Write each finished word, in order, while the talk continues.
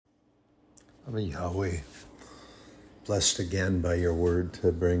Yahweh, blessed again by your word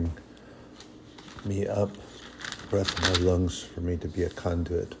to bring me up, breath in my lungs, for me to be a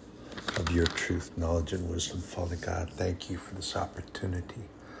conduit of your truth, knowledge, and wisdom. Father God, thank you for this opportunity.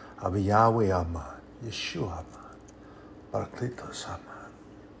 Abba Yahweh Aman, Yeshua Aman, Baraklitos Aman.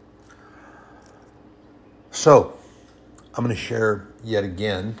 So, I'm going to share yet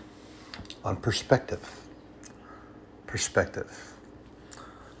again on perspective. Perspective.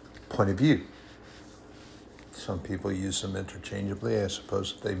 Point of view. Some people use them interchangeably. I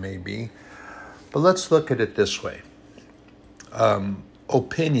suppose they may be. But let's look at it this way.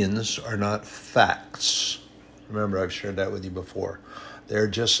 Opinions are not facts. Remember, I've shared that with you before. They're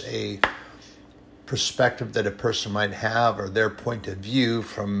just a perspective that a person might have, or their point of view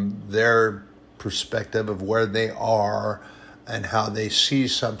from their perspective of where they are and how they see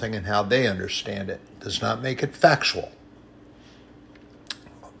something and how they understand it. Does not make it factual.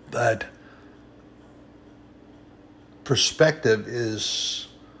 But perspective is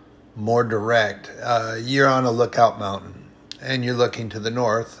more direct. You're on a lookout mountain and you're looking to the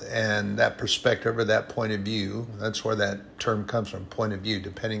north, and that perspective or that point of view, that's where that term comes from, point of view.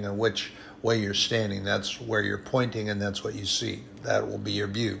 Depending on which way you're standing, that's where you're pointing and that's what you see. That will be your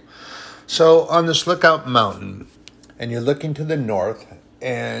view. So on this lookout mountain, and you're looking to the north,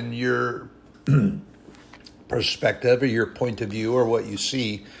 and your perspective or your point of view or what you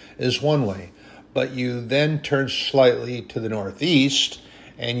see is one way. But you then turn slightly to the northeast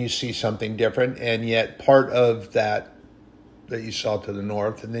and you see something different, and yet part of that you saw to the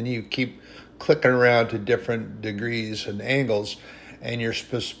north, and then you keep clicking around to different degrees and angles, and your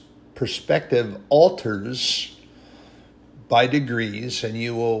perspective alters by degrees, and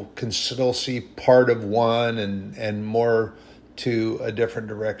you can still see part of one and more to a different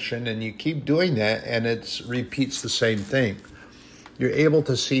direction, and you keep doing that, and it repeats the same thing. You're able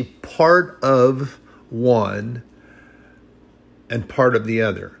to see part of one and part of the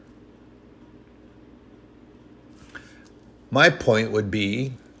other. My point would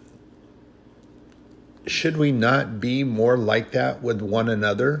be, should we not be more like that with one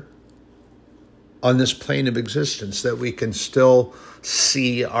another on this plane of existence, that we can still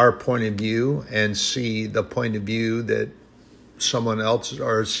see our point of view and see the point of view that someone else,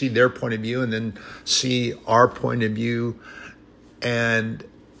 or see their point of view and then see our point of view? And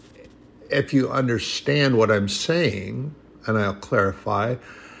if you understand what I'm saying, and I'll clarify,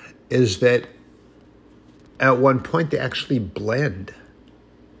 is that at one point they actually blend.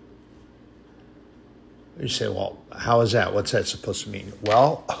 You say, well, how is that? What's that supposed to mean?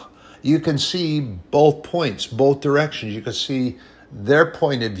 Well, you can see both points, both directions. You can see their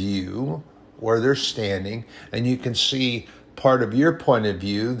point of view, where they're standing, and you can see part of your point of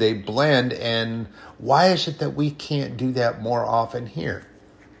view. They blend. And why is it that we can't do that more often here?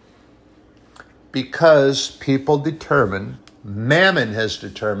 Because people determine, Mammon has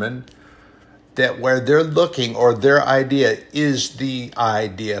determined, that where they're looking, or their idea is the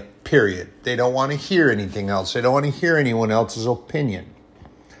idea, period. They don't want to hear anything else. They don't want to hear anyone else's opinion.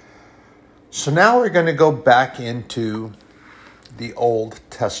 So now we're going to go back into the Old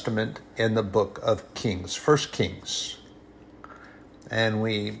Testament in the book of Kings, 1 Kings. And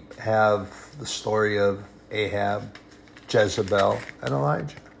we have the story of Ahab, Jezebel, and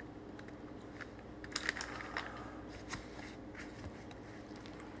Elijah.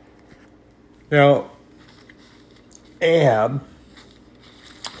 Now, Ahab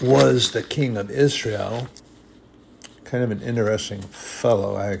was the king of Israel. Kind of an interesting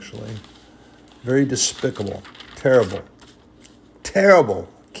fellow, actually. Very despicable, terrible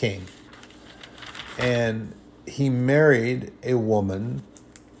king. And he married a woman,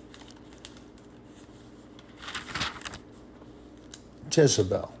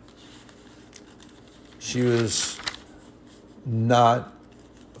 Jezebel. She was not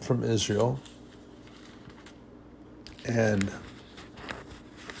from Israel, and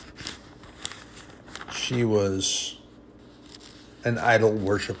she was an idol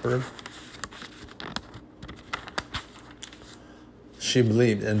worshiper. She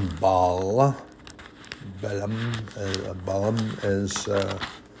believed in Balaam is, I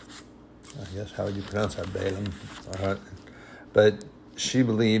guess, how would you pronounce that? Balaam. All right. But she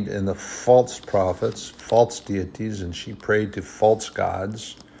believed in the false prophets, false deities, and she prayed to false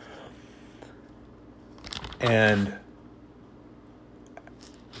gods. And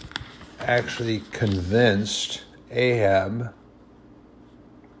actually convinced Ahab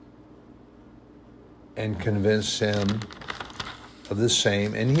and convinced him of the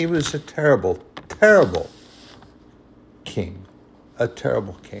same. And he was a terrible king. A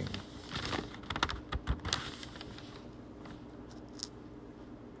terrible king.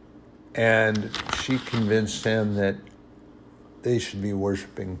 And she convinced him that they should be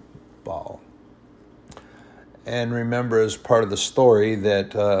worshiping Baal. And remember, as part of the story,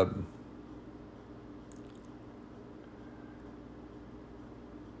 that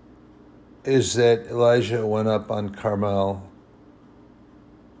is that Elijah went up on Carmel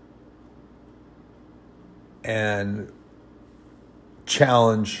and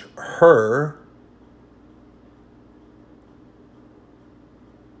challenged her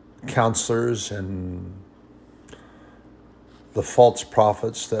counselors and the false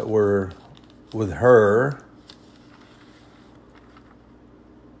prophets that were with her,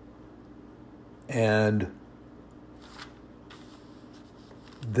 and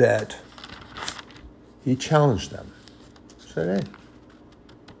that he challenged them. He said, hey,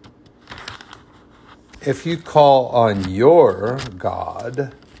 if you call on your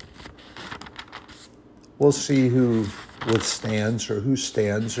God, we'll see who withstands or who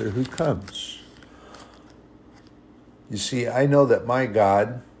stands or who comes. You see, I know that my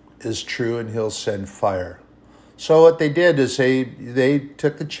God is true and he'll send fire. So what they did is they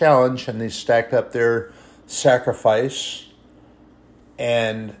took the challenge and they stacked up their sacrifice,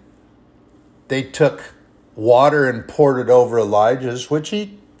 and they took water and poured it over Elijah's, which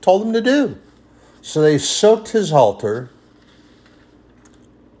he told them to do. So they soaked his altar.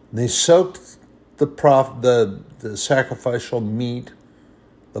 They soaked the sacrificial meat,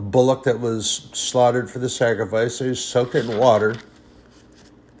 the bullock that was slaughtered for the sacrifice. They soaked it in water.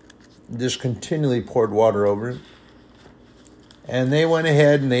 Just continually poured water over it. And they went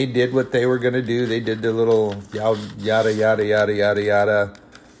ahead and they did what they were going to do. They did their little yada, yada, yada, yada, yada.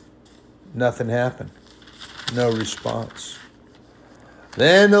 Nothing happened. No response.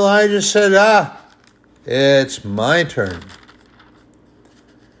 Then Elijah said, it's my turn.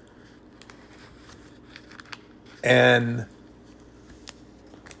 And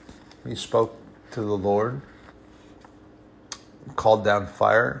he spoke to the Lord, called down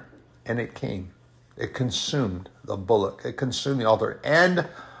fire, and it came. It consumed the bullock. It consumed the altar. And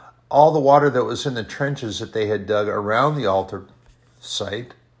all the water that was in the trenches that they had dug around the altar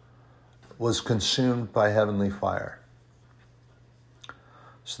site was consumed by heavenly fire.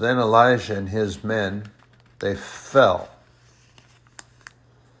 So then Elijah and his men, they fell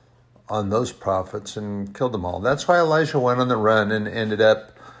on those prophets and killed them all. That's why Elijah went on the run and ended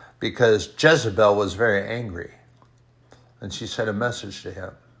up, because Jezebel was very angry. And she sent a message to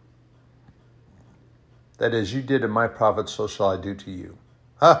him. That is, you did to my prophets, so shall I do to you.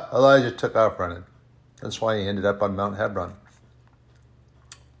 Elijah took off running. That's why he ended up on Mount Hebron.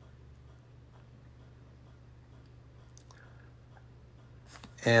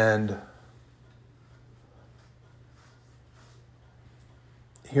 And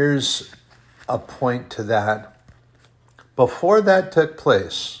here's a point to that. Before that took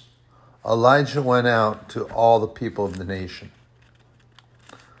place, Elijah went out to all the people of the nation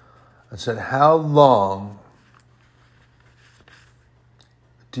and said, how long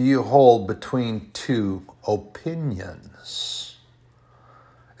do you hold between two opinions?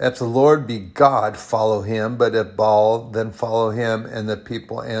 If the Lord be God, follow him, but if Baal, then follow him. And the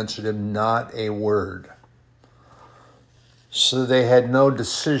people answered him not a word. So they had no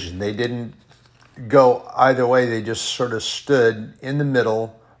decision. They didn't go either way. They just sort of stood in the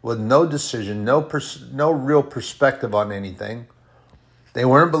middle with no decision, no real perspective on anything. They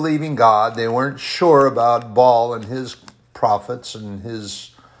weren't believing God. They weren't sure about Baal and his prophets and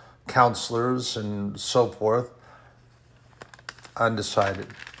his counselors and so forth. Undecided.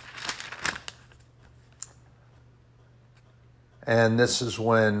 And this is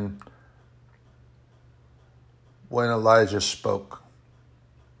when Elijah spoke.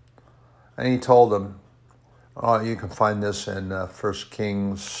 And he told them, you can find this in 1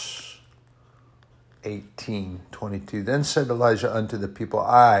 Kings 18:22. Then said Elijah unto the people,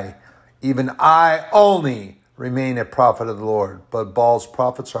 even I only remain a prophet of the Lord, but Baal's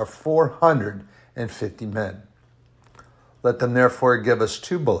prophets are 450 men. Let them therefore give us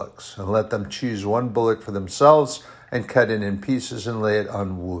 2 bullocks, and let them choose 1 bullock for themselves, and cut it in pieces and lay it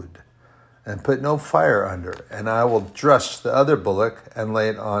on wood, and put no fire under. And I will dress the other bullock and lay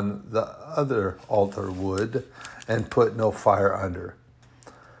it on the other altar wood, and put no fire under.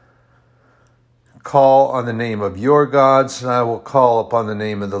 Call on the name of your gods, and I will call upon the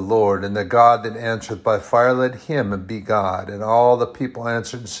name of the Lord. And the God that answereth by fire, let him be God. And all the people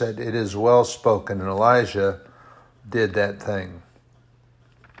answered and said, it is well spoken. And Elijah did that thing.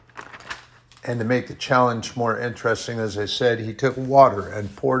 And to make the challenge more interesting, as I said, he took water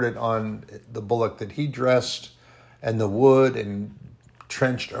and poured it on the bullock that he dressed and the wood and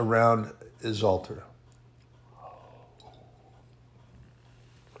trenched around his altar.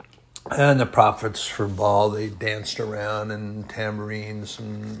 And the prophets from Baal, they danced around and tambourines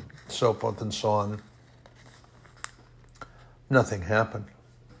and so forth and so on. Nothing happened.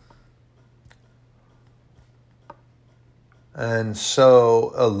 And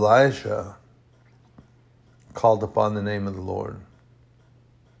so Elijah called upon the name of the Lord,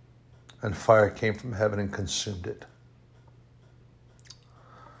 and fire came from heaven and consumed it.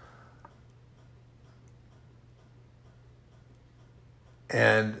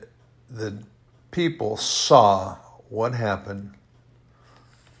 And the people saw what happened,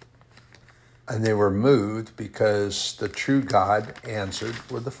 and they were moved because the true God answered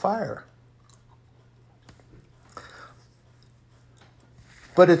with the fire.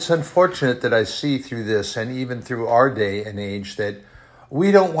 But it's unfortunate that I see through this, and even through our day and age, that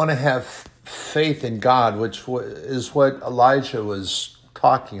we don't want to have faith in God, which is what Elijah was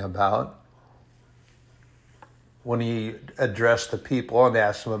talking about when he addressed the people and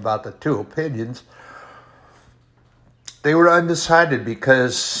asked them about the two opinions. They were undecided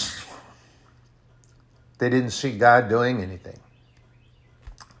because they didn't see God doing anything.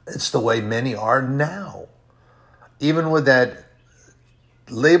 It's the way many are now. Even with that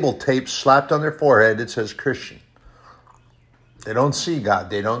label tape slapped on their forehead, it says Christian. They don't see God.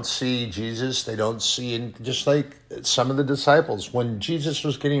 They don't see Jesus. They don't see, just like some of the disciples, when Jesus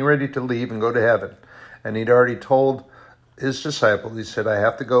was getting ready to leave and go to heaven, and he'd already told his disciples, he said, I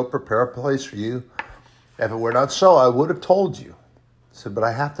have to go prepare a place for you. If it were not so, I would have told you. He said, but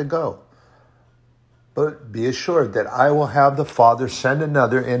I have to go. But be assured that I will have the Father send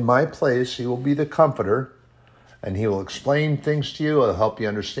another in my place. He will be the comforter, and he will explain things to you. He'll help you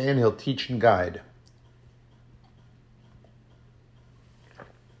understand. He'll teach and guide.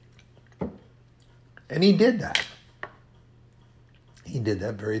 And he did that. He did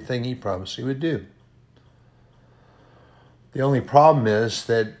that very thing he promised he would do. The only problem is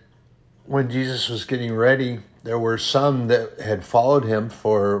that when Jesus was getting ready, there were some that had followed him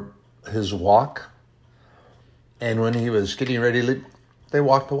for his walk. And when he was getting ready to leave, they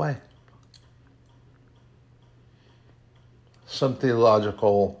walked away. Some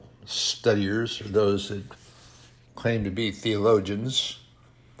theological studiers, or those that claim to be theologians,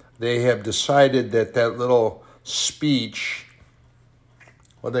 they have decided that that little speech,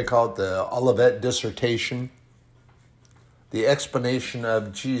 what they call it, the Olivet dissertation, the explanation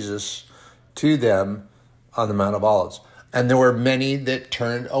of Jesus to them on the Mount of Olives. And there were many that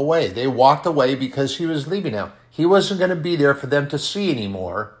turned away. They walked away because he was leaving now. He wasn't going to be there for them to see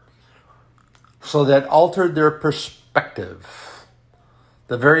anymore. So that altered their perspective.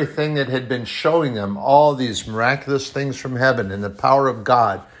 The very thing that had been showing them all these miraculous things from heaven and the power of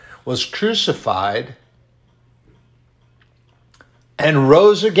God was crucified and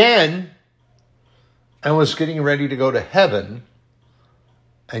rose again and was getting ready to go to heaven,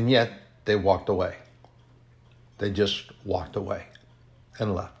 and yet they walked away. They just walked away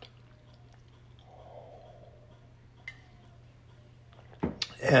and left.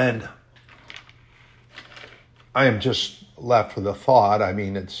 And I am just left with a thought. I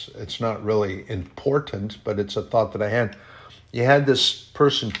mean, it's not really important, but it's a thought that I had. You had this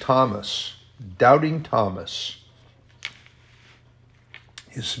person, Thomas, Doubting Thomas.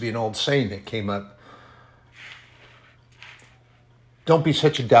 Used to be an old saying that came up. Don't be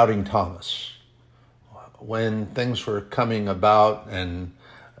such a doubting Thomas. When things were coming about, and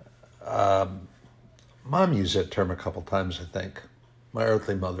Mom used that term a couple times, I think, my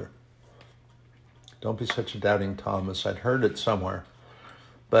earthly mother. Don't be such a doubting Thomas. I'd heard it somewhere.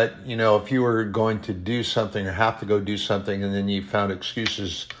 But, you know, if you were going to do something or have to go do something, and then you found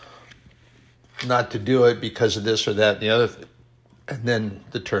excuses not to do it because of this or that and the other thing, and then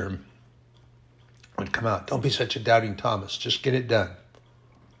the term would come out. Don't be such a doubting Thomas. Just get it done.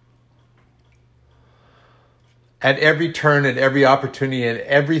 At every turn, at every opportunity, at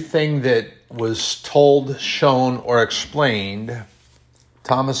everything that was told, shown, or explained,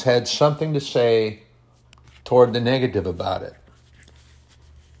 Thomas had something to say toward the negative about it.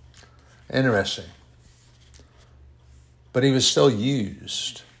 Interesting. But he was still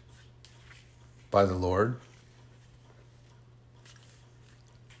used by the Lord.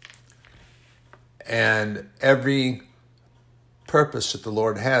 And every purpose that the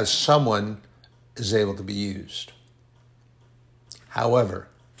Lord has, someone is able to be used. However,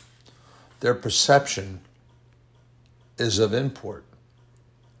 their perception is of import.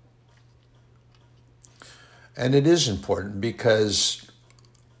 And it is important because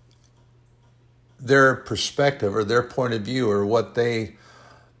their perspective or their point of view or what they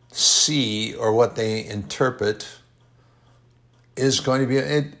see or what they interpret is going to be,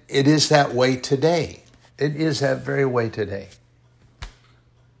 it is that way today. It is that very way today.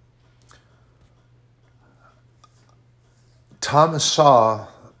 Thomas saw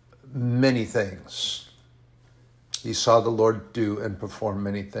many things. He saw the Lord do and perform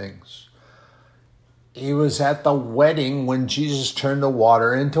many things. He was at the wedding when Jesus turned the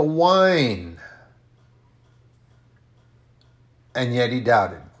water into wine. And yet he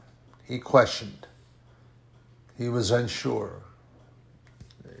doubted. He questioned. He was unsure.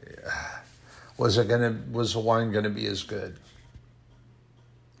 Was the wine going to be as good?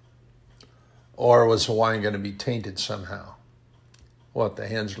 Or was the wine going to be tainted somehow? What, the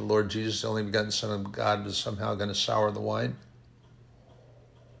hands of the Lord Jesus, the only begotten Son of God, was somehow going to sour the wine?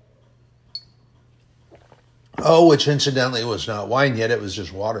 Oh, which incidentally was not wine yet, it was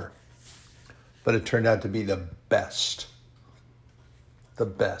just water. But it turned out to be the best. The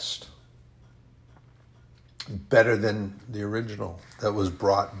best. Better than the original that was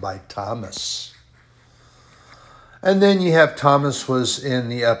brought by Thomas. And then you have Thomas was in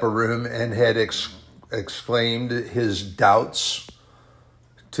the upper room and had exclaimed his doubts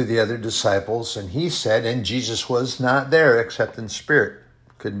to the other disciples. And he said, and Jesus was not there except in spirit.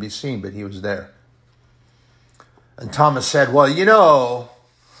 Couldn't be seen, but he was there. And Thomas said, well,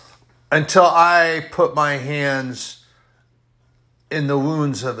 until I put my hands in the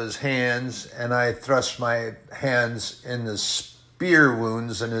wounds of his hands and I thrust my hands in the spear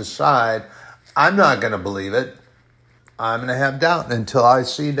wounds in his side, I'm not going to believe it. I'm going to have doubt. And until I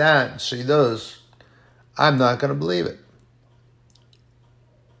see those, I'm not going to believe it.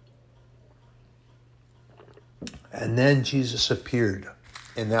 And then Jesus appeared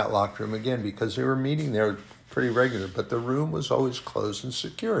in that locked room again because they were meeting there pretty regular, but the room was always closed and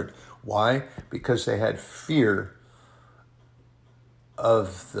secured. Why? Because they had fear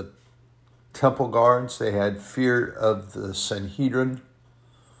of the temple guards, they had fear of the Sanhedrin,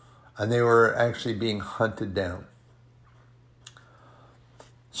 and they were actually being hunted down.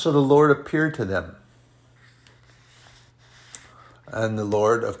 So the Lord appeared to them. And the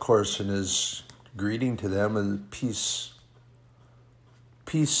Lord, of course, in his greeting to them, is peace.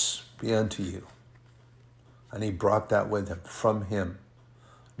 Peace be unto you. And he brought that with him, from him,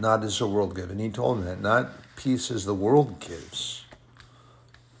 not as the world gives. And he told them that, not peace as the world gives,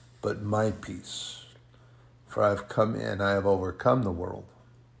 but my peace. For I have come in, I have overcome the world.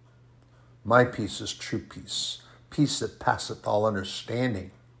 My peace is true peace, peace that passeth all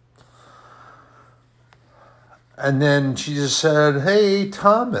understanding. And then Jesus said, hey,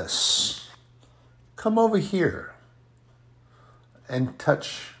 Thomas, come over here and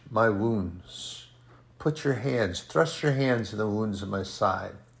touch my wounds. Put your hands, thrust your hands in the wounds of my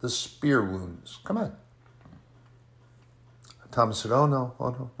side, the spear wounds. Come on. Thomas said, oh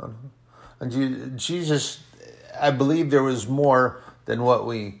no. And Jesus, I believe there was more than what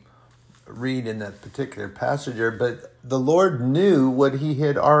we read in that particular passage there, but the Lord knew what he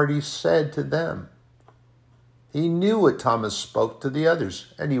had already said to them. He knew what Thomas spoke to the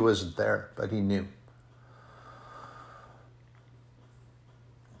others, and he wasn't there, but he knew.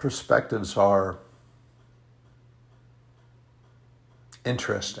 Perspectives are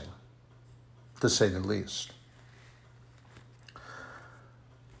interesting, to say the least.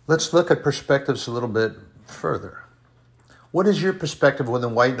 Let's look at perspectives a little bit further. What is your perspective when the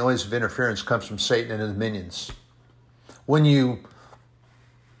white noise of interference comes from Satan and his minions? When you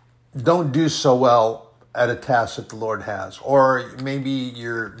don't do so well at a task that the Lord has, or maybe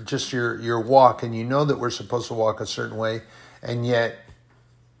your walk, and you know that we're supposed to walk a certain way, and yet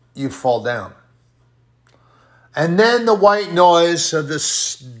you fall down. And then the white noise of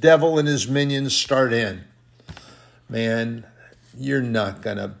this devil and his minions start in. Man, you're not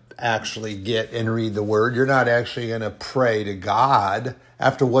going to actually get and read the word. You're not actually going to pray to God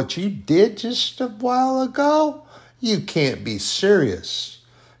after what you did just a while ago. You can't be serious.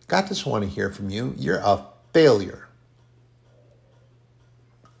 God doesn't want to hear from you. You're a failure.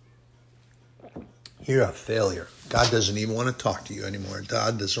 You're a failure. God doesn't even want to talk to you anymore.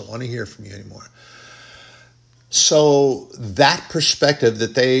 God doesn't want to hear from you anymore. So that perspective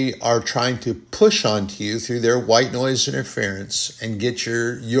that they are trying to push onto you through their white noise interference and get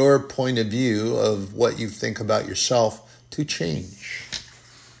your point of view of what you think about yourself to change.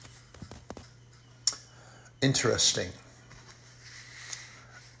 Interesting.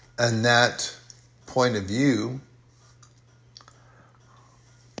 And that point of view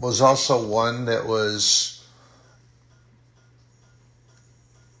was also one that was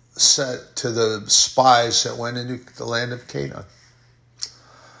set to the spies that went into the land of Canaan.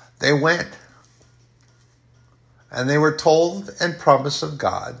 They went, and they were told and promised of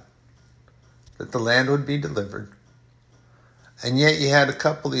God that the land would be delivered. And yet you had a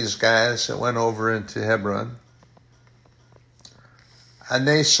couple of these guys that went over into Hebron, and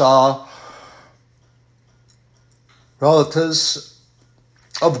they saw relatives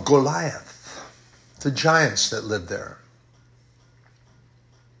of Goliath, the giants that lived there.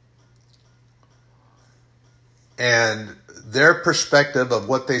 And their perspective of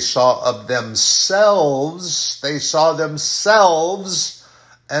what they saw of themselves, they saw themselves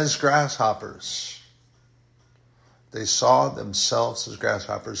as grasshoppers. They saw themselves as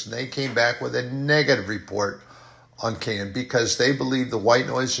grasshoppers, and they came back with a negative report on Canaan because they believed the white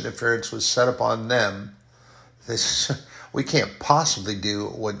noise interference was set upon them. They said, we can't possibly do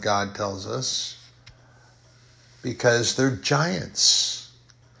what God tells us because they're giants.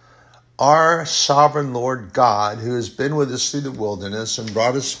 Our sovereign Lord God, who has been with us through the wilderness and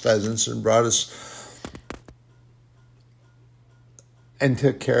brought us pheasants and brought us and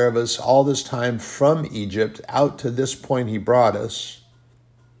took care of us all this time from Egypt out to this point he brought us.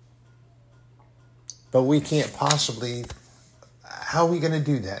 But we can't possibly, how are we going to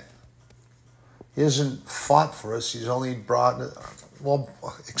do that? He hasn't fought for us. He's only brought, well,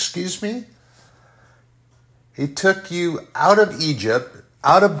 excuse me? He took you out of Egypt,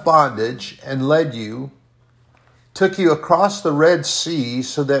 out of bondage, and led you, took you across the Red Sea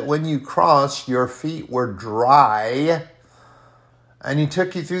so that when you crossed, your feet were dry. And he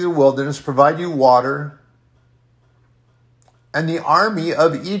took you through the wilderness, provide you water. And the army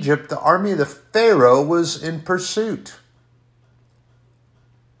of Egypt, the army of the Pharaoh, was in pursuit.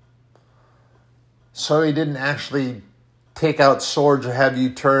 So he didn't actually take out swords or have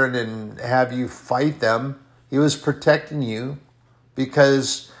you turn and have you fight them. He was protecting you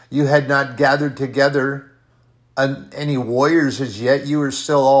because you had not gathered together any warriors as yet. You were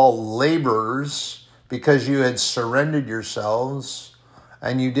still all laborers because you had surrendered yourselves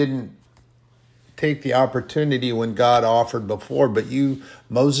and you didn't take the opportunity when God offered before. But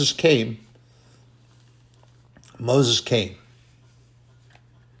Moses came. Moses came.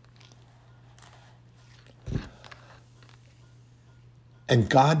 And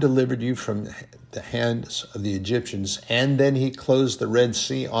God delivered you from the hands of the Egyptians, and then he closed the Red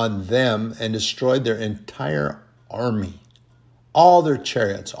Sea on them and destroyed their entire army, all their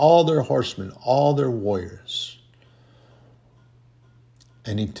chariots, all their horsemen, all their warriors.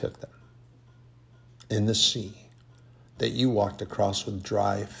 And he took them in the sea that you walked across with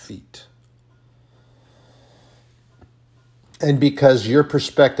dry feet. And because your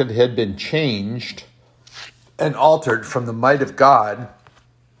perspective had been changed and altered from the might of God,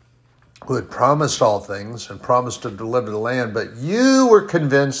 who had promised all things and promised to deliver the land, but you were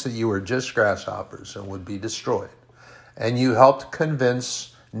convinced that you were just grasshoppers and would be destroyed. And you helped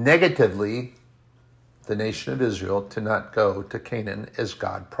convince negatively the nation of Israel to not go to Canaan as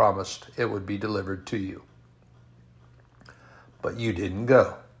God promised it would be delivered to you. But you didn't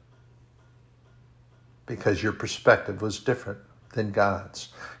go because your perspective was different than God's.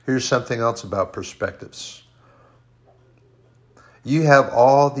 Here's something else about perspectives. You have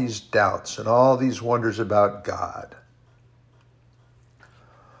all these doubts and all these wonders about God.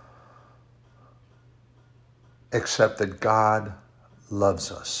 Except that God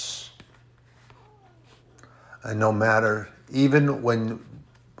loves us. And no matter, even when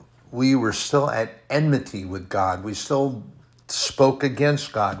we were still at enmity with God, we still spoke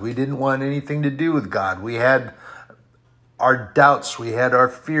against God. We didn't want anything to do with God. We had our doubts, we had our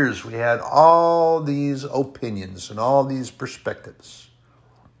fears, we had all these opinions and all these perspectives.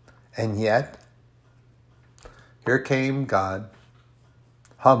 And yet, here came God,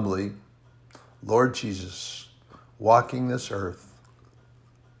 humbly, Lord Jesus, walking this earth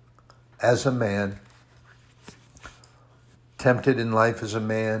as a man, tempted in life as a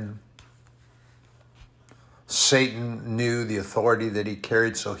man. Satan knew the authority that he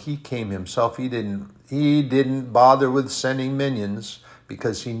carried, so he came himself. He didn't bother with sending minions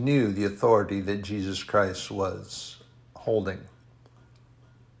because he knew the authority that Jesus Christ was holding.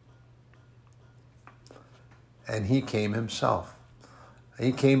 And he came himself.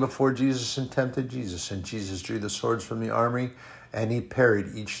 He came before Jesus and tempted Jesus, and Jesus drew the swords from the army, and he parried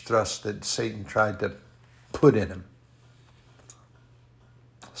each thrust that Satan tried to put in him.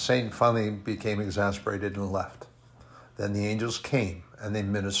 Satan finally became exasperated and left. Then the angels came and they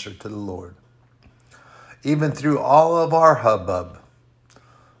ministered to the Lord. Even through all of our hubbub,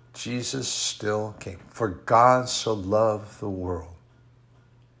 Jesus still came. For God so loved the world.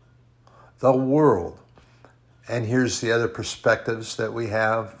 The world. And here's the other perspectives that we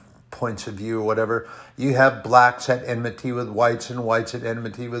have, points of view or whatever. You have blacks at enmity with whites and whites at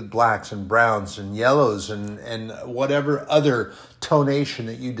enmity with blacks and browns and yellows and whatever other tonation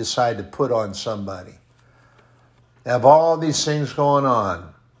that you decide to put on somebody. You have all these things going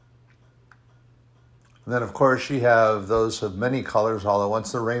on. And then, of course, you have those of many colors all at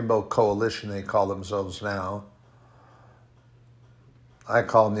once, the Rainbow Coalition, they call themselves now. I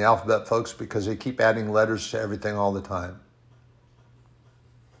call them the alphabet folks because they keep adding letters to everything all the time.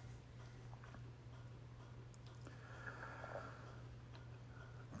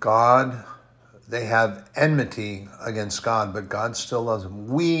 God, they have enmity against God, but God still loves them.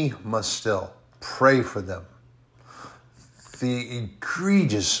 We must still pray for them. The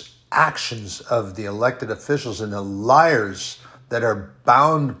egregious actions of the elected officials and the liars that are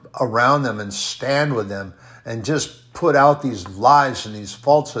bound around them and stand with them and just put out these lies and these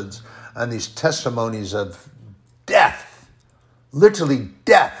falsehoods and these testimonies of death, literally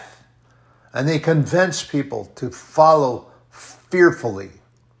death. And they convince people to follow fearfully.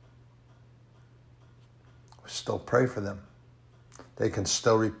 Still pray for them. They can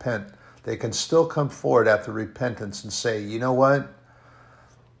still repent. They can still come forward after repentance and say, you know what?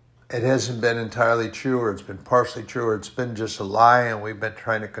 It hasn't been entirely true, or it's been partially true, or it's been just a lie and we've been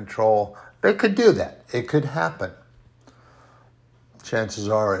trying to control. They could do that. It could happen. Chances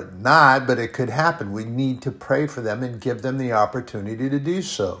are it not, but it could happen. We need to pray for them and give them the opportunity to do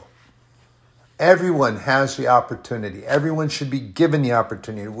so. Everyone has the opportunity. Everyone should be given the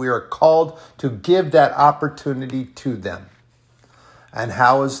opportunity. We are called to give that opportunity to them. And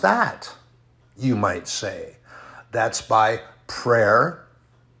how is that, you might say? That's by prayer,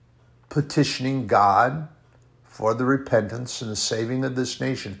 petitioning God for the repentance and the saving of this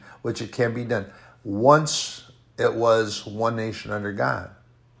nation, which it can be done. Once it was one nation under God.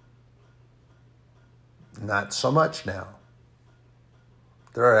 Not so much now.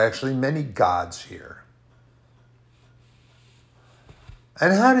 There are actually many gods here.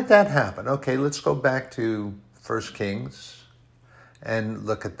 And how did that happen? Okay, let's go back to 1 Kings and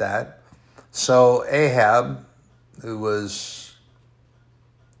look at that. So Ahab, who was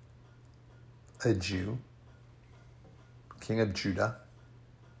a Jew, king of Judah.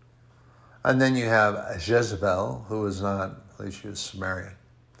 And then you have Jezebel, who was not, at least she was Samaritan,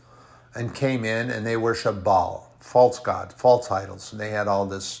 and came in and they worship Baal. False god, false idols, and they had all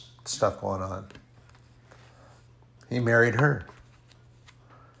this stuff going on. He married her.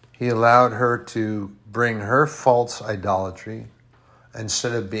 He allowed her to bring her false idolatry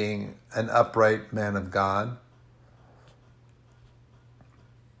instead of being an upright man of God.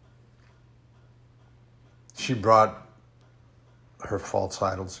 She brought her false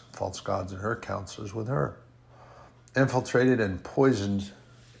idols, false gods, and her counselors with her. Infiltrated and poisoned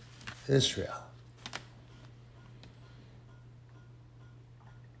Israel.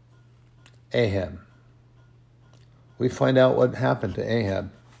 Ahab. We find out what happened to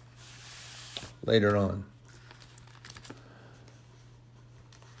Ahab later on.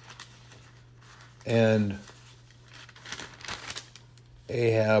 And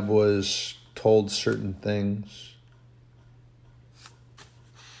Ahab was told certain things.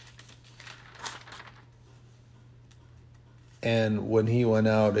 And when he went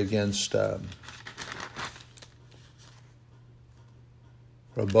out against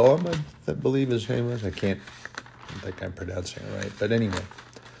Rehoboam, I believe his name was. I don't think I'm pronouncing it right. But anyway,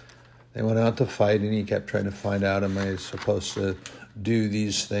 they went out to fight, and he kept trying to find out, am I supposed to do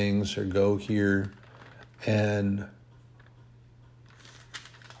these things or go here? And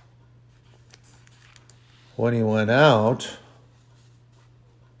when he went out,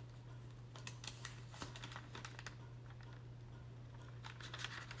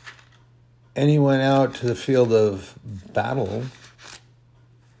 and he went out to the field of battle,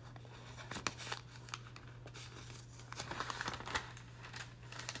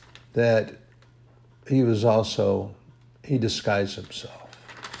 that he disguised himself.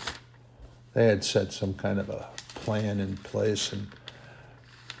 They had set some kind of a plan in place and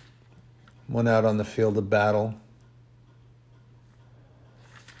went out on the field of battle.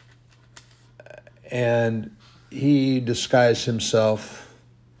 And he disguised himself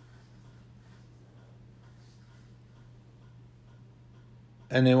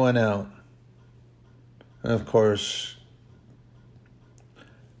and they went out. And of course,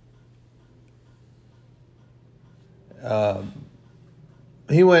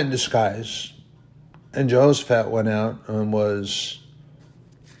 he went in disguise, and Jehoshaphat went out and was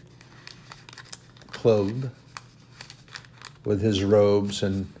clothed with his robes,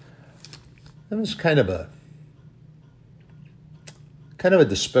 and it was kind of a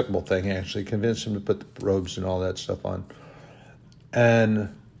despicable thing, actually. Convinced him to put the robes and all that stuff on.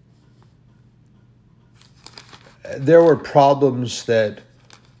 And there were problems that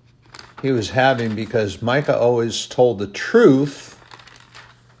he was having because Micah always told the truth,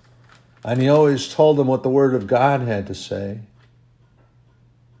 and he always told them what the Word of God had to say.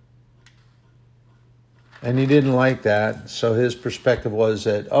 And he didn't like that, so his perspective was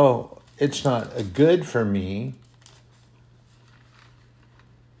that, it's not good for me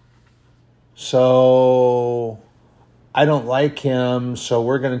So I don't like him, so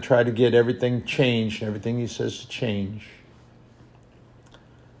we're going to try to get everything changed, everything he says to change.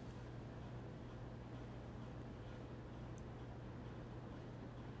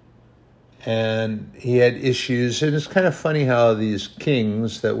 And he had issues, and it's kind of funny how these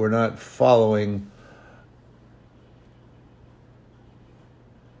kings that were not following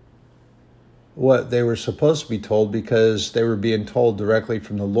what they were supposed to be told, because they were being told directly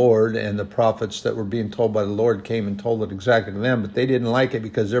from the Lord, and the prophets that were being told by the Lord came and told it exactly to them, but they didn't like it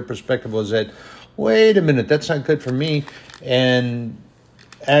because their perspective was that, wait a minute, that's not good for me. And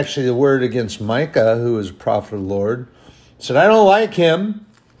actually the word against Micah, who was a prophet of the Lord, said, I don't like him.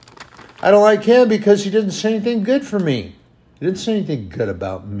 I don't like him because he didn't say anything good for me. He didn't say anything good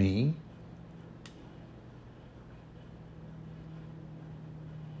about me.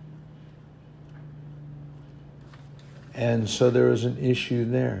 And so there was an issue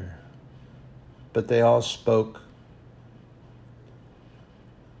there. But they all spoke.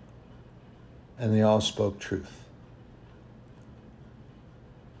 And they all spoke truth.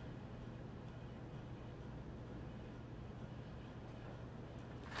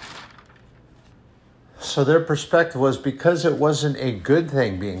 So their perspective was, because it wasn't a good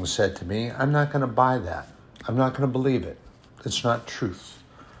thing being said to me, I'm not going to buy that. I'm not going to believe it. It's not truth,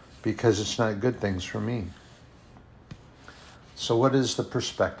 because it's not good things for me. So what is the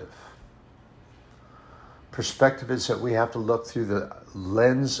perspective? Perspective is that we have to look through the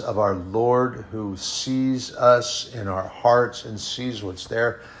lens of our Lord, who sees us in our hearts and sees what's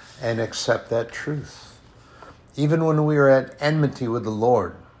there, and accept that truth. Even when we were at enmity with the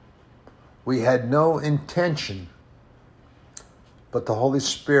Lord, we had no intention, but the Holy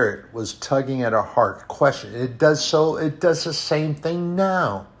Spirit was tugging at our heart. Question. It does the same thing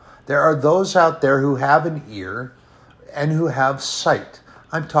now. There are those out there who have an ear and who have sight.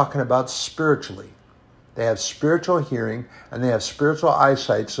 I'm talking about spiritually. They have spiritual hearing and they have spiritual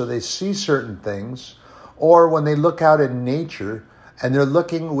eyesight, so they see certain things. Or when they look out in nature and they're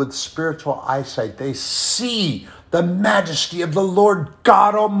looking with spiritual eyesight, they see the majesty of the Lord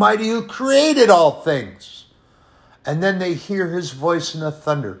God Almighty, who created all things. And then they hear his voice in the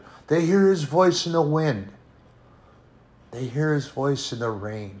thunder. They hear his voice in the wind. They hear his voice in the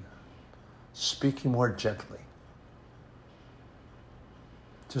rain, speaking more gently.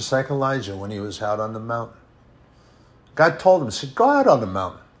 Just like Elijah when he was out on the mountain. God told him, he said, go out on the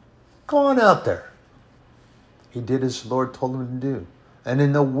mountain. Go on out there. He did as the Lord told him to do. And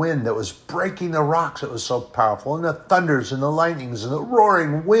in the wind that was breaking the rocks, it was so powerful. And the thunders and the lightnings and the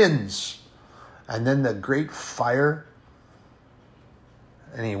roaring winds. And then the great fire.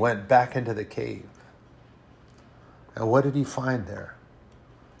 And he went back into the cave. And what did he find there?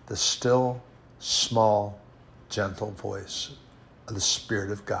 The still, small, gentle voice of the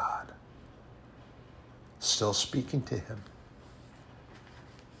Spirit of God. Still speaking to him.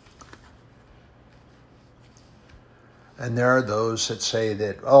 And there are those that say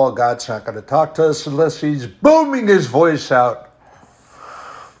that, oh, God's not going to talk to us unless he's booming his voice out.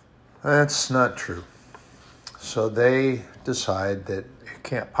 That's not true. So they decide that it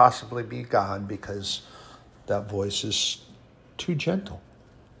can't possibly be God because that voice is too gentle.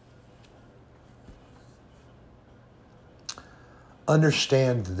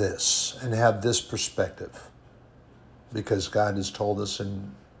 Understand this and have this perspective, because God has told us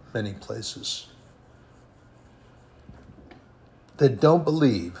in many places that don't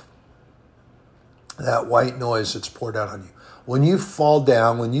believe that white noise that's poured out on you. When you fall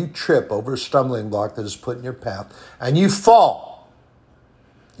down, when you trip over a stumbling block that is put in your path, and you fall,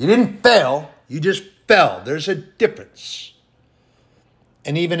 you didn't fail, you just fell. There's a difference.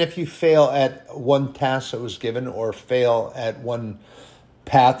 And even if you fail at one task that was given, or fail at one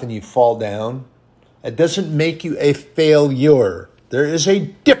path and you fall down, it doesn't make you a failure. There is a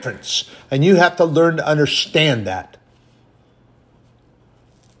difference, and you have to learn to understand that.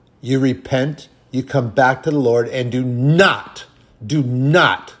 You repent, you come back to the Lord, and do not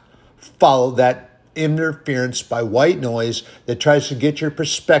follow that interference by white noise that tries to get your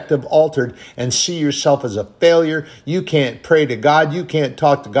perspective altered and see yourself as a failure. You can't pray to God. You can't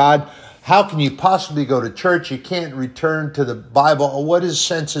talk to God. How can you possibly go to church? You can't return to the Bible. What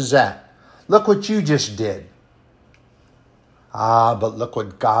sense is that? Look what you just did. But look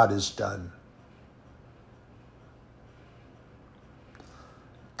what God has done.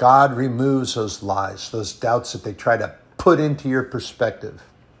 God removes those lies, those doubts that they try to put into your perspective.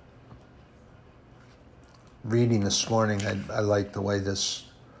 Reading this morning, I like the way this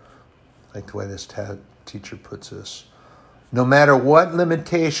teacher puts this. No matter what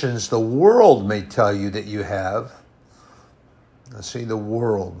limitations the world may tell you that you have, let's see, the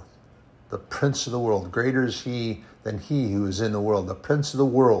world. the prince of the world. Greater is he than he who is in the world. The prince of the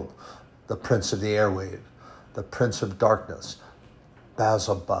world, the prince of the airwave, the prince of darkness,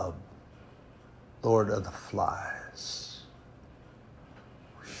 Beelzebub, Lord of the flies.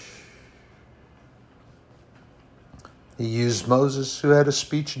 He used Moses, who had a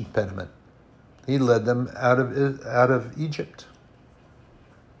speech impediment. He led them out of Egypt.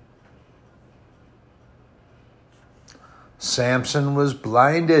 Samson was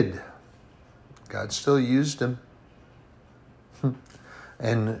blinded. God still used him.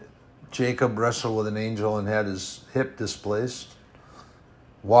 And Jacob wrestled with an angel and had his hip displaced.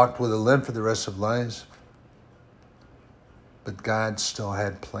 Walked with a limp for the rest of life. But God still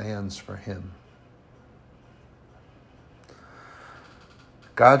had plans for him.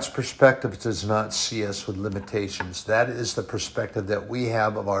 God's perspective does not see us with limitations. That is the perspective that we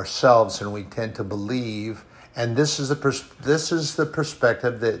have of ourselves, and we tend to believe. And this is the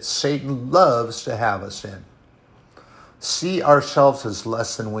perspective that Satan loves to have us in. See ourselves as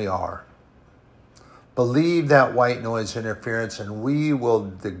less than we are. Believe that white noise interference, and we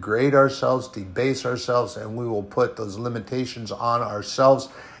will degrade ourselves, debase ourselves, and we will put those limitations on ourselves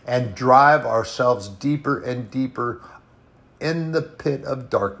and drive ourselves deeper and deeper in the pit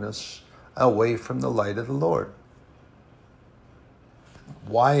of darkness, away from the light of the Lord.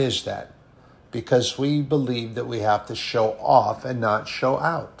 Why is that? Because we believe that we have to show off and not show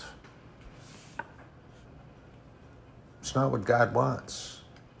out. It's not what God wants.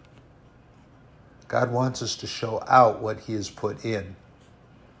 God wants us to show out what he has put in.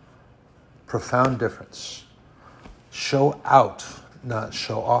 Profound difference. Show out, not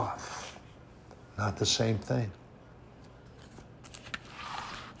show off. Not the same thing.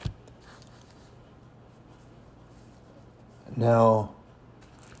 Now,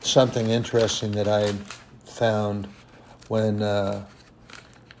 something interesting that I found when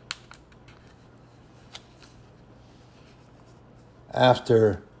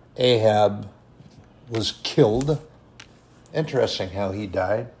after Ahab was killed, interesting how he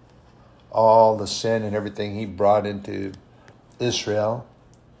died, all the sin and everything he brought into Israel,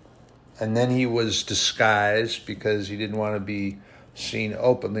 and then he was disguised because he didn't want to be seen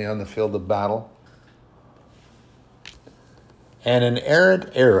openly on the field of battle. And an errant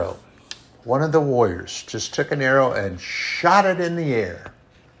arrow, one of the warriors just took an arrow and shot it in the air.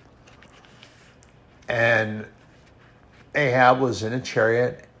 And Ahab was in a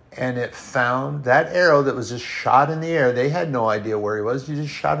chariot, and it found that arrow that was just shot in the air. They had no idea where he was. He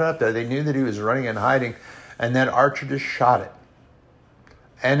just shot it up there. They knew that he was running and hiding, and that archer just shot it.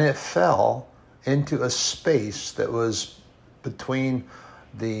 And it fell into a space that was between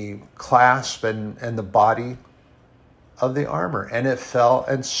the clasp and the body of the armor, and it fell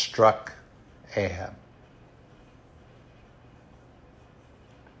and struck Ahab.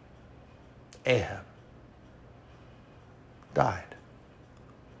 Ahab died.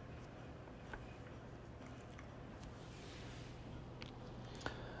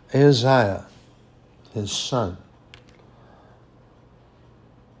 Ahaziah, his son,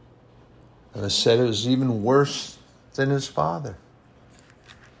 and I said it was even worse than his father.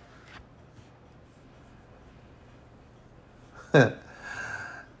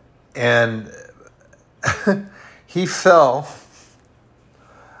 And he fell.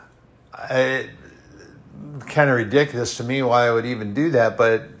 It kind of ridiculous to me why I would even do that,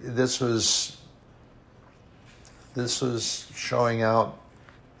 but this was showing out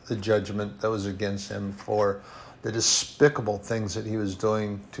the judgment that was against him for the despicable things that he was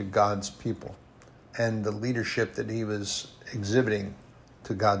doing to God's people and the leadership that he was exhibiting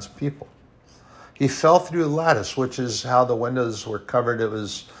to God's people. He fell through a lattice, which is how the windows were covered. It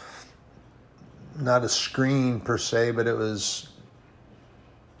was not a screen per se, but it was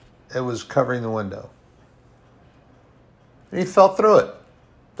covering the window. And he fell through it.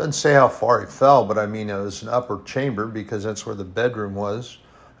 Doesn't say how far he fell, but I mean it was an upper chamber because that's where the bedroom was.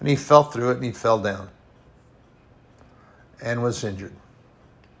 And he fell through it and he fell down and was injured.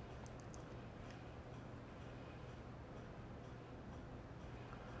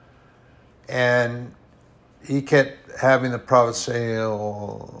 And he kept having the prophet say,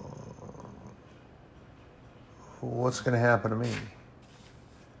 "Oh, what's going to happen to me?"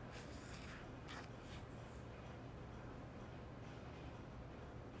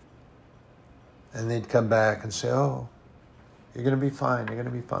 And they'd come back and say, "Oh, you're going to be fine. You're going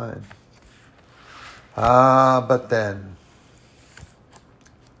to be fine." But then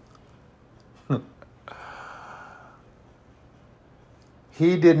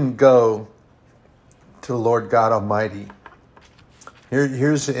he didn't go to the Lord God Almighty.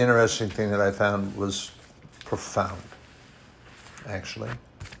 Here's the interesting thing that I found was profound, actually.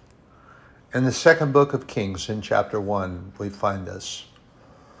 In the second book of Kings, in chapter 1, we find this.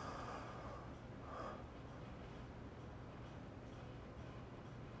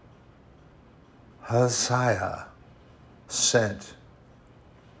 Hazael sent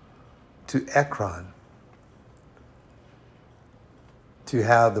to Ekron to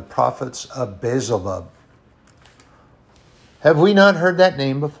have the prophets of Beelzebub. Have we not heard that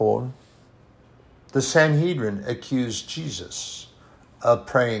name before? The Sanhedrin accused Jesus of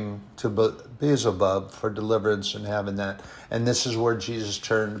praying to Beelzebub for deliverance and having that. And this is where Jesus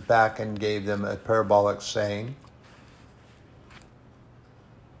turned back and gave them a parabolic saying,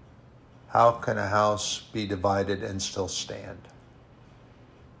 how can a house be divided and still stand?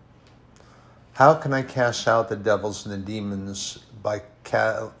 How can I cast out the devils and the demons by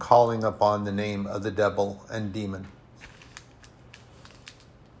calling upon the name of the devil and demon?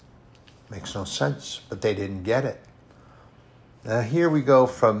 Makes no sense, but they didn't get it. Now here we go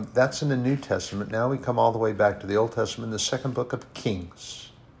from, that's in the New Testament. Now we come all the way back to the Old Testament, the second book of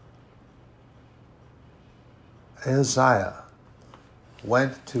Kings. Isaiah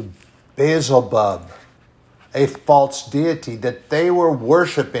went to Beelzebub, a false deity that they were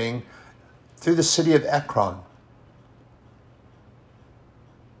worshiping through the city of Ekron.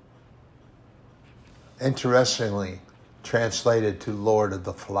 Interestingly, translated to Lord of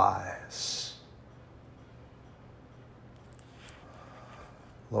the Flies.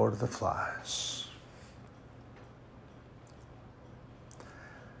 Lord of the Flies.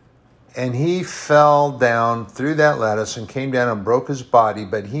 And he fell down through that lattice and came down and broke his body,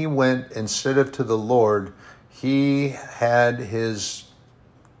 but he went, instead of to the Lord, he had his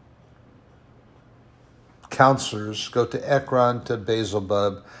counselors go to Ekron, to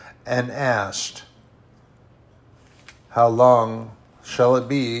Beelzebub, and asked, how long shall it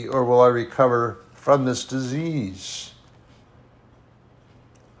be, or will I recover from this disease?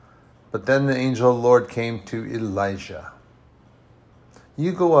 But then the angel of the Lord came to Elijah.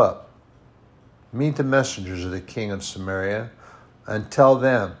 You go up, meet the messengers of the king of Samaria, and tell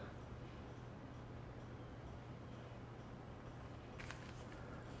them,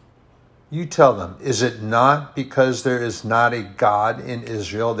 you tell them, is it not because there is not a God in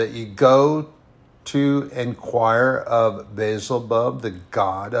Israel that you go to inquire of Beelzebub, the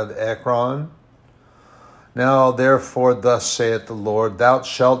god of Ekron? Now therefore thus saith the Lord, thou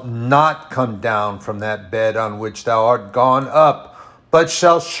shalt not come down from that bed on which thou art gone up, but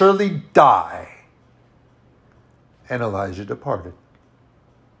shalt surely die. And Elijah departed.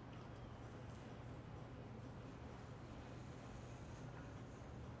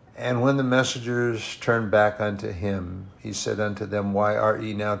 And when the messengers turned back unto him, he said unto them, why are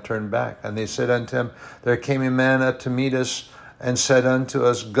ye now turned back? And they said unto him, there came a man up to meet us, and said unto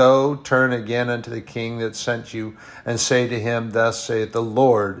us, go, turn again unto the king that sent you, and say to him, thus saith the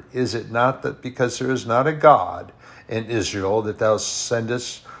Lord, is it not that because there is not a God in Israel, that thou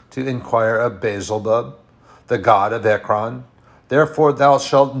sendest to inquire of Beelzebub, the god of Ekron? Therefore thou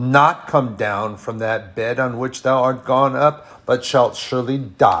shalt not come down from that bed on which thou art gone up, but shalt surely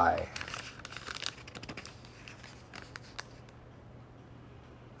die.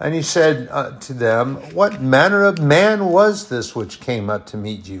 And he said to them, what manner of man was this which came up to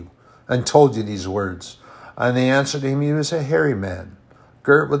meet you, and told you these words? And they answered him, he was a hairy man,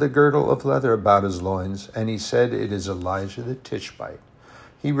 girt with a girdle of leather about his loins. And he said, it is Elijah the Tishbite.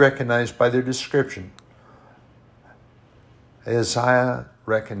 He recognized by their description. Isaiah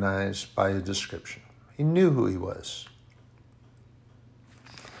recognized by a description. He knew who he was.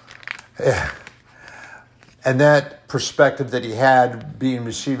 And that perspective that he had being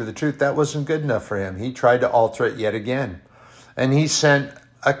received of the truth, that wasn't good enough for him. He tried to alter it yet again. And he sent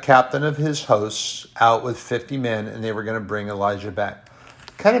a captain of his hosts out with 50 men, and they were going to bring Elijah back.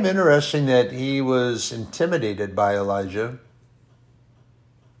 Kind of interesting that he was intimidated by Elijah.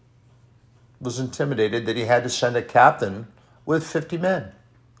 Was intimidated that he had to send a captain with 50 men.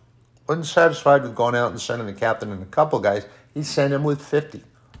 Wasn't satisfied with going out and sending the captain and a couple guys. He sent him with 50.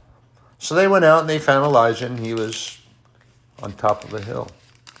 So they went out and they found Elijah, and he was on top of the hill.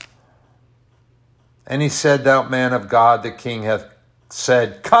 And he said, thou man of God, the king hath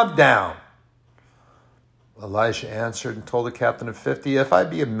said, come down. Elijah answered and told the captain of 50, if I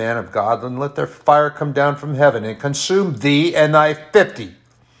be a man of God, then let their fire come down from heaven and consume thee and thy 50.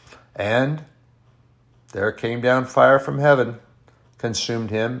 And there came down fire from heaven, consumed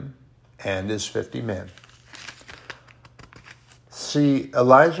him and his 50 men. See,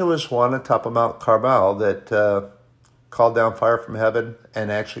 Elijah was one atop of Mount Carmel that called down fire from heaven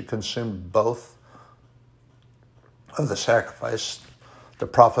and actually consumed both of the sacrifice. The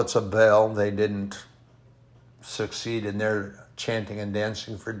prophets of Baal, they didn't succeed in their chanting and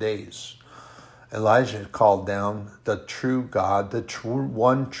dancing for days. Elijah called down the true God, the true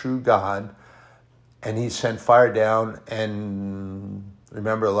one true God, and he sent fire down. And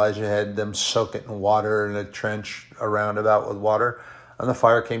remember, Elijah had them soak it in water in a trench around about with water. And the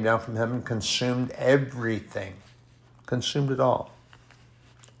fire came down from heaven, consumed everything, consumed it all.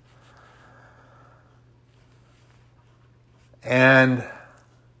 And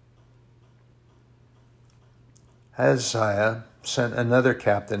Hazael sent another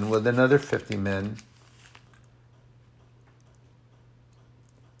captain with another 50 men.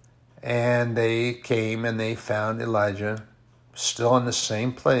 And they came and they found Elijah still in the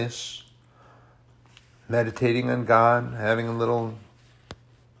same place, meditating on God, having a little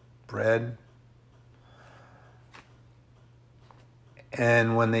bread.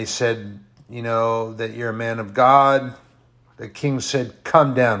 And when they said, that you're a man of God, the king said,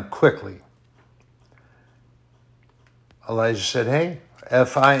 come down quickly. Elijah said, hey,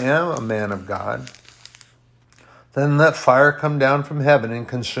 if I am a man of God, then let fire come down from heaven and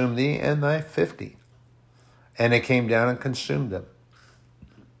consume thee and thy 50. And it came down and consumed them.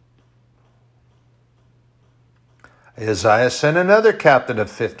 Isaiah sent another captain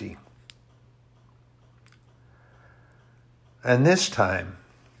of 50. And this time,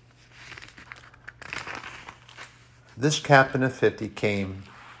 this captain of 50 came,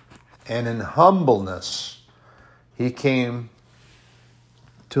 and in humbleness, he came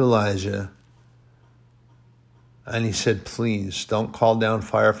to Elijah, and he said, please don't call down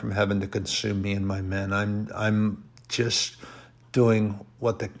fire from heaven to consume me and my men. I'm just doing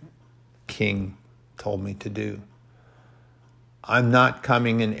what the king told me to do. I'm not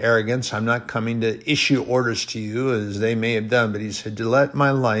coming in arrogance. I'm not coming to issue orders to you as they may have done. But he said, to let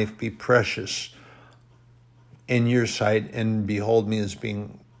my life be precious in your sight and behold me as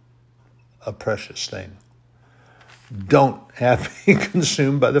being a precious thing. Don't have me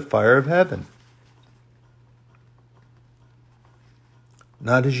consumed by the fire of heaven.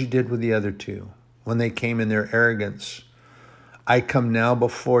 Not as you did with the other two when they came in their arrogance. I come now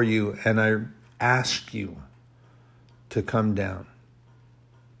before you and I ask you to come down.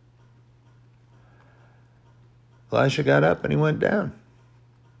 Elisha got up and he went down.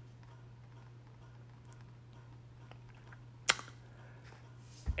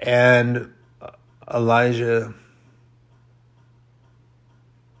 And Elijah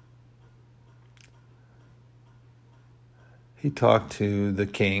he talked to the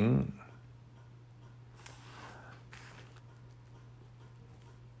king.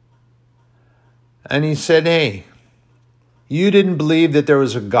 And he said, hey, you didn't believe that there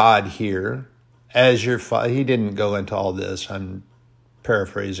was a God here as your father. He didn't go into all this. I'm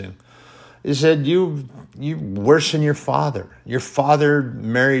paraphrasing. He said, you worse than your father. Your father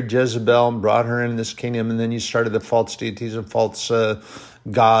married Jezebel and brought her into this kingdom, and then you started the false deities and false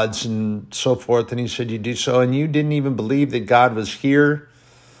gods and so forth. And he said, you do so, and you didn't even believe that God was here,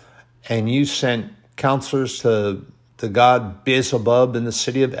 and you sent counselors to the god Beelzebub in the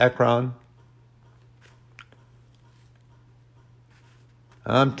city of Ekron.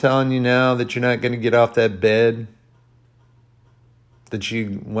 I'm telling you now that you're not going to get off that bed that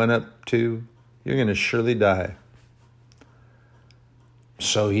you went up to. You're going to surely die.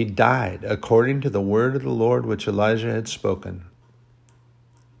 So he died according to the word of the Lord which Elijah had spoken.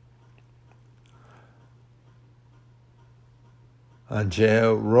 And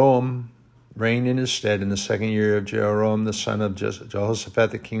Jehoram reigned in his stead in the 2nd year of Jehoram, the son of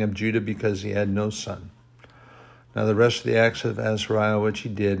Jehoshaphat, the king of Judah, because he had no son. Now the rest of the acts of Azariah which he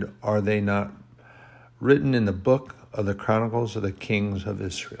did, are they not written in the book of the Chronicles of the Kings of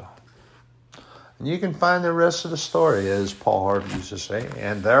Israel? And you can find the rest of the story, as Paul Harvey used to say,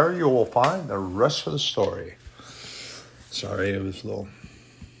 and there you will find the rest of the story. Sorry, it was a little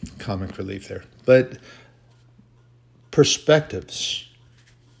comic relief there. But perspectives.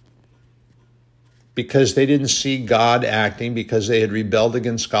 Because they didn't see God acting, because they had rebelled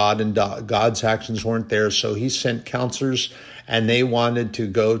against God and God's actions weren't there. So he sent counselors and they wanted to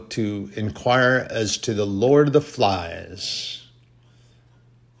go to inquire as to the Lord of the Flies.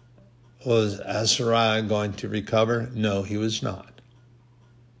 Was Azariah going to recover? No, he was not.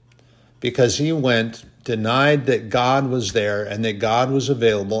 Because he went, denied that God was there and that God was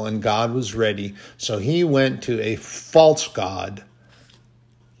available and God was ready. So he went to a false god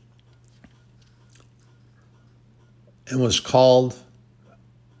and was called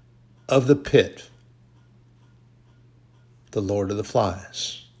of the pit, the Lord of the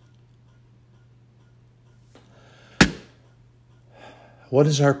Flies. What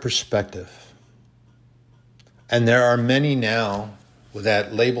is our perspective? And there are many now with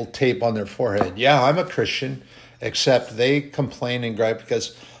that label tape on their forehead. Yeah, I'm a Christian, except they complain and gripe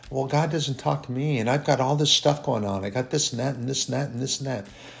because Well, God doesn't talk to me, and I've got all this stuff going on. I got this and that and this and that and this and that.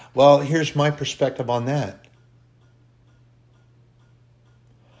 Well, here's my perspective on that.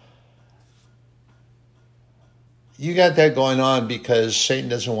 You got that going on because Satan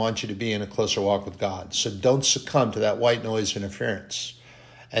doesn't want you to be in a closer walk with God. So don't succumb to that white noise interference.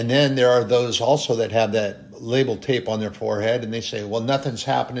 And then there are those also that have that label tape on their forehead and they say, well, nothing's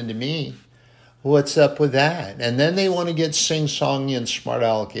happening to me. What's up with that? And then they want to get sing-songy and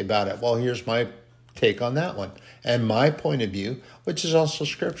smart-alecky about it. Well, here's my take on that one and my point of view, which is also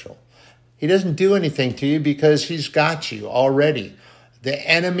scriptural. He doesn't do anything to you because he's got you already. The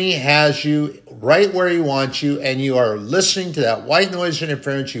enemy has you right where he wants you, and you are listening to that white noise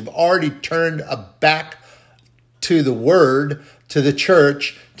interference. You've already turned back to the word, to the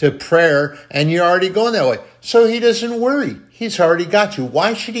church, to prayer, and you're already going that way. So he doesn't worry. He's already got you.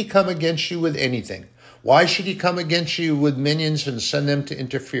 Why should he come against you with anything? Why should he come against you with minions and send them to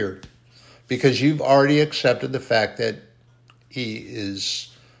interfere? Because you've already accepted the fact that he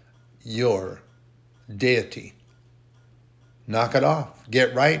is your deity. Knock it off.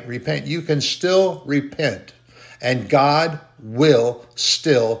 Get right. Repent. You can still repent. And God will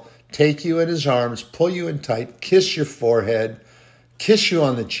still take you in his arms, pull you in tight, kiss your forehead, kiss you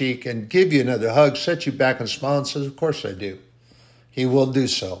on the cheek, and give you another hug, set you back and smile and says, of course I do. He will do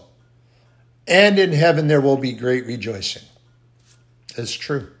so. And in heaven there will be great rejoicing. It's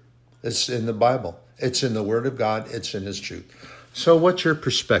true. It's in the Bible. It's in the Word of God. It's in his truth. So what's your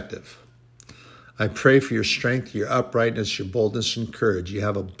perspective? I pray for your strength, your uprightness, your boldness, and courage. You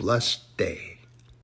have a blessed day.